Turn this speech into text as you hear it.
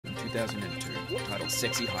2002, titled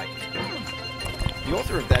Sexy Hiking. The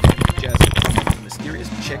author of that jazz is a mysterious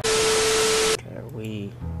Czech.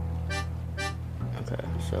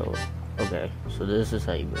 Okay, so this is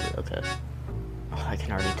how you move it, okay. Oh, I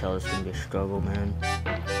can already tell this is gonna be a struggle, man.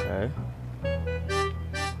 Okay.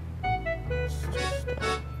 It's just,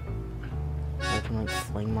 I can like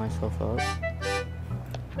fling myself up.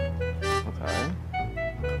 Okay.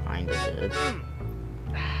 Kinda did.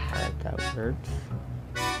 Alright, that works.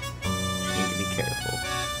 Just need to be careful.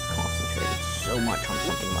 Concentrated so much on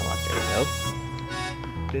something in my life. There we go.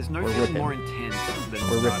 There's no feeling more intense than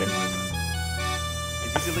starting over.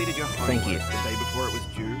 If you deleted your homework the day before it was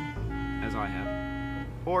due, as I have,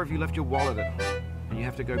 or if you left your wallet at home and you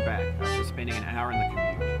have to go back after spending an hour in the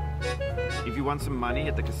commute. If you won some money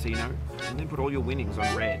at the casino and then put all your winnings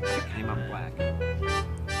on red and it came up black.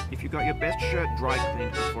 If you got your best shirt dry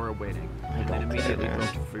cleaned before a wedding and then immediately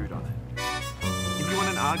dropped food on it. If you won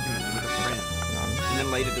an argument with a friend and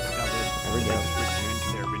then later discovered they just returned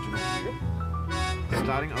to their original view.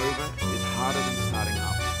 Starting over is harder than starting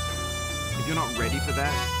up. If you're not ready for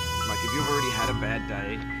that, like if you've already had a bad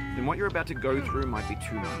day, then what you're about to go through might be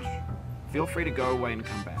too much. Feel free to go away and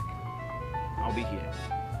come back. I'll be here.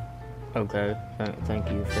 Okay, thank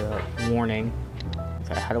you for that warning.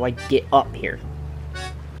 Okay, how do I get up here?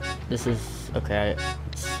 This is, okay,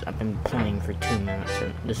 I've been playing for 2 minutes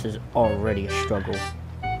and this is already a struggle.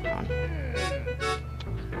 Come on.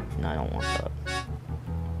 No, I don't want that.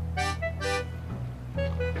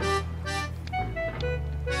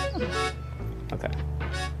 Okay.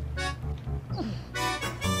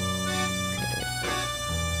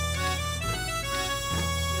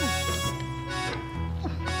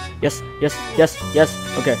 Yes, yes, yes, yes.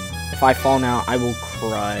 Okay. If I fall now, I will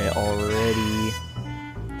cry already.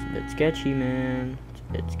 It's a bit sketchy, man. It's a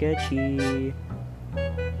bit sketchy.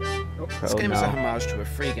 This game is a homage to a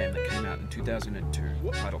free game that came out in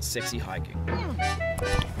 2002, titled Sexy Hiking.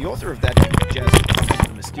 The author of that jazz is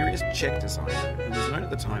a mysterious Czech designer who was known at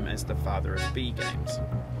the time as the father of B games.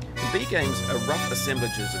 The B games are rough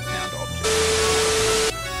assemblages of found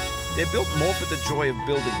objects. They're built more for the joy of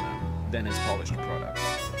building them than as polished products.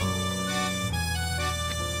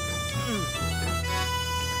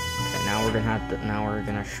 Okay, now we're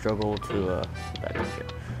gonna struggle to back up here.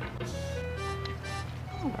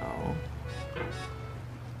 No.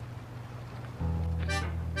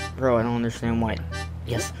 Bro, I don't understand why.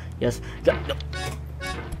 Yes, yes, go, no.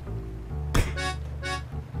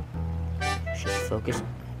 Just focus.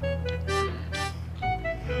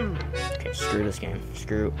 Okay, screw this game.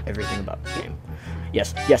 Screw everything about this game.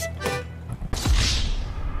 Yes, yes.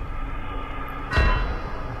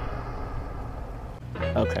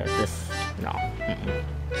 Okay, this, no.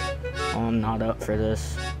 I'm not up for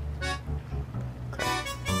this. Okay.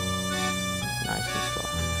 Nice and slow.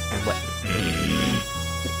 And wet.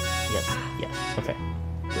 Yes, yes, okay.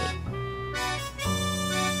 Good.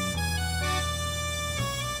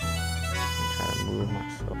 I'm trying to move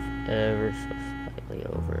myself ever so slightly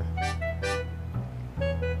over.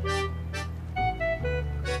 There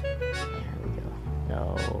we go. No.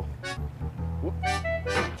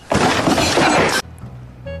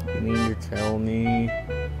 You mean to tell me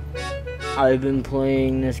I've been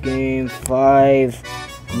playing this game 5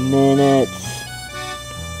 minutes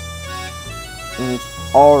and it's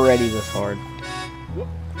already this hard?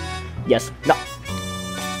 Yes, no.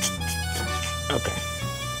 Okay.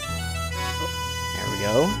 There we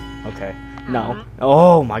go. Okay. No.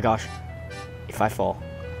 Oh my gosh. If I fall,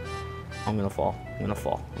 I'm gonna fall. I'm gonna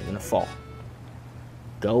fall. I'm gonna fall.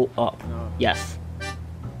 Go up. Yes.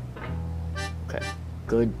 Okay.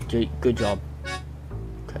 Good job.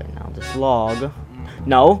 Okay, now this log.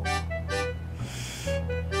 No.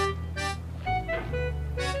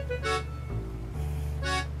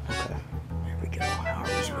 Okay. There we go. How are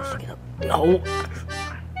we supposed to get up? No.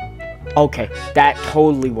 Okay, that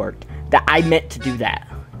totally worked. That I meant to do that.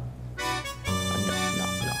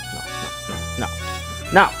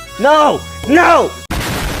 No.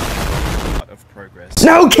 Of progress.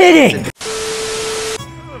 No kidding.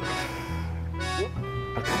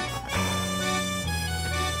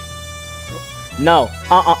 No.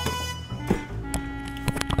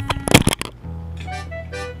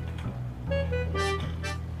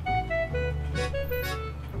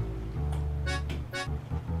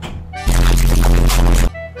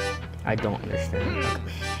 I don't understand.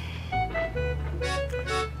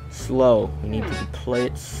 Slow. We need to play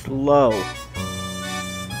it slow.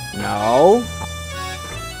 No.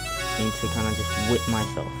 I need to kind of just whip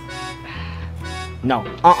myself. No.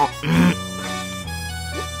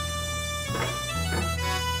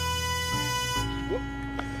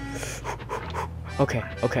 Okay,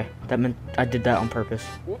 okay. That meant I did that on purpose.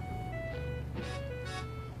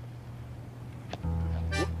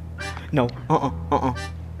 No,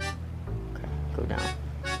 Okay, go down.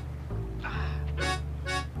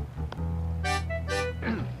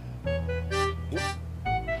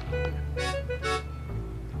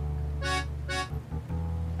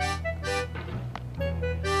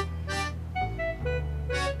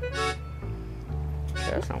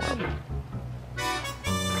 Okay, that's not what I want.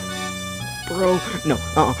 Bro, no,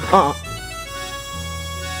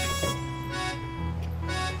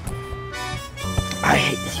 I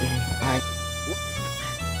hate this game.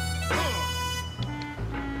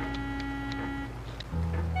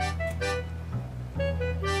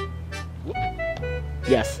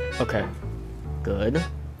 Yes, okay. Good.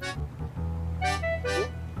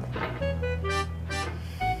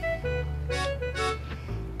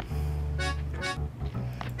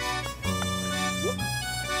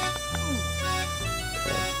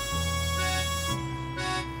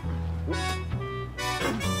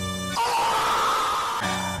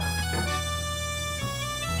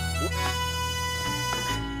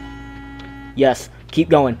 Yes, keep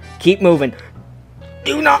going. Keep moving.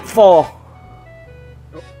 Do not fall.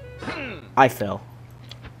 I fell.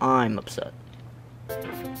 I'm upset.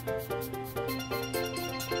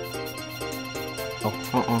 Oh,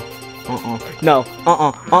 no,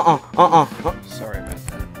 Sorry about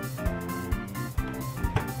that.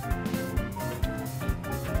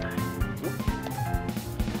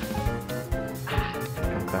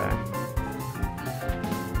 Okay.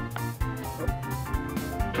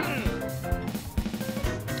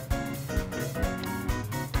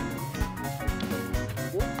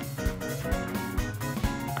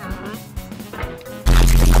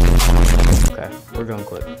 Okay, we're going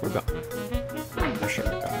quick. We're going. I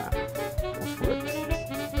shouldn't have done that. We'll flip.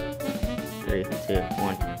 3, 2,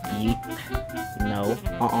 1. Yeet. No.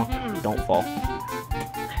 Don't fall.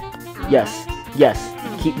 Yes. Yes.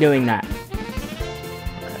 Keep doing that.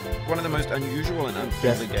 One of the most unusual and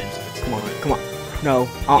unfriendly games of its Come on. time. Come on. No.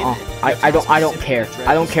 I don't care.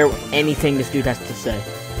 I don't care anything this dude has to say.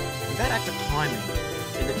 That act of timing,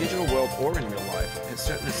 in the digital world or in real life, has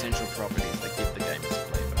certain essential properties that give the game its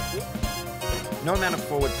flavor. No amount of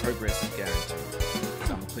forward progress is guaranteed.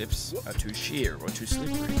 Some cliffs are too sheer or too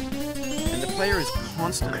slippery, and the player is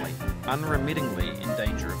constantly, unremittingly in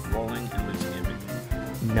danger of falling and losing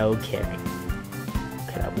everything. No kidding.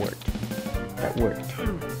 Okay, that worked. That worked.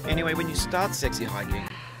 Anyway, when you start sexy hiking,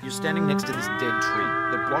 you're standing next to this dead tree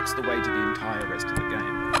that blocks the way to the entire rest of the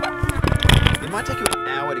game. It might take you an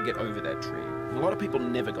hour to get over that tree, and a lot of people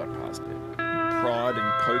never got past it. Prod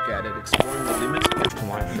and poke at it, exploring the limits of your Come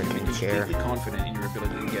on, freaking chair. completely confident in your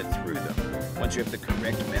ability to get through them, once you have the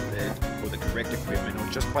correct method, or the correct equipment, or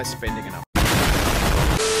just by spending enough.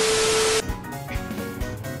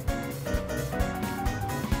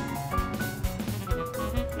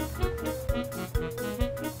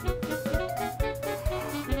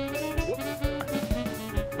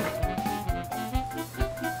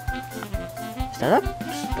 Is that a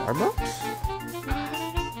Starbucks?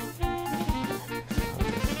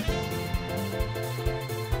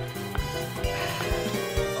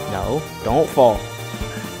 No, don't fall.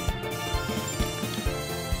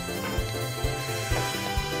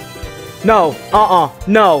 No,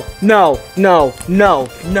 no, no, no, no,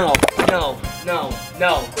 no, no, no,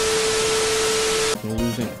 no. I'm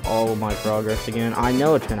losing all of my progress again. I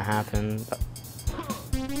know it's gonna happen, but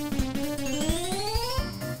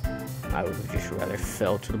I would have just rather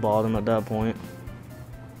fell to the bottom at that point.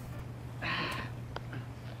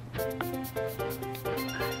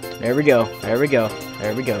 There we go. There we go.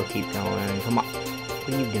 There we go. Keep going. Come on. What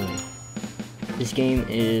are you doing? This game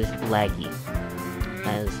is laggy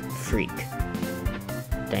as freak.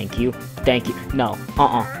 Thank you. Thank you. No.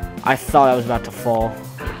 I thought I was about to fall.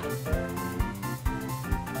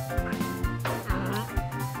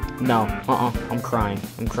 No. I'm crying.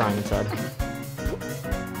 I'm crying inside.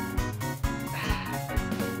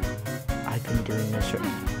 I've been doing this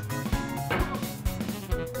right.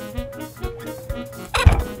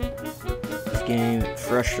 Game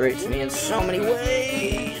frustrates me in so many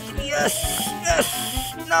ways. Yes,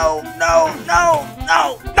 yes, no, no, no,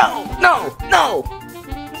 no, no, no, no.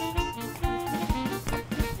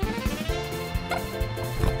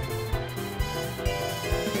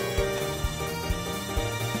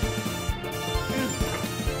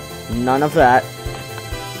 None of that.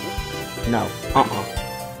 No,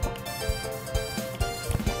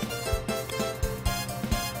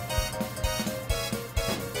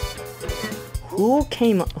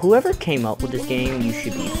 Whoever came up with this game, you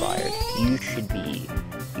should be fired. You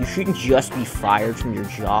You shouldn't just be fired from your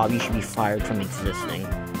job, you should be fired from existing.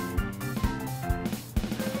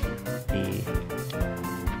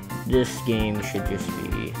 This game should just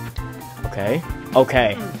be... Okay.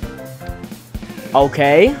 Okay.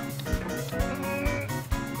 Okay.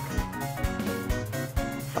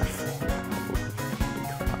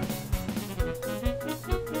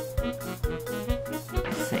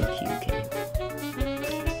 Thank you, game.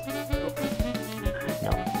 No,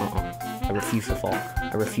 I refuse to fall.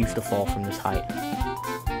 I refuse to fall from this height.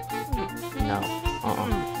 No,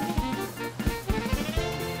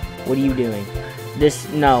 What are you doing? This,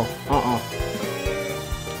 no,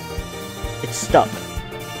 It's stuck.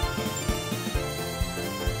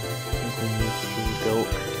 We need to go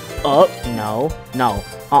up. No, no,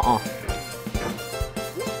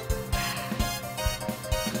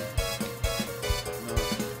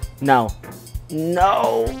 No.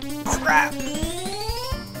 No. Crap.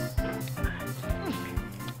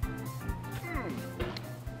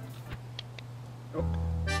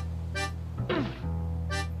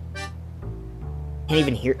 Can't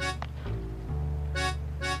even hear.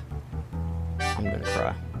 I'm gonna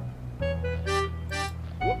cry.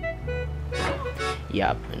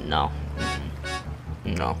 Yep, no.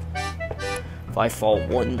 No. If I fall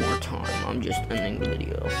one more time, I'm just ending the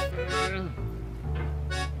video.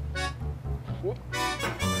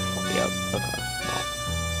 Yep, okay.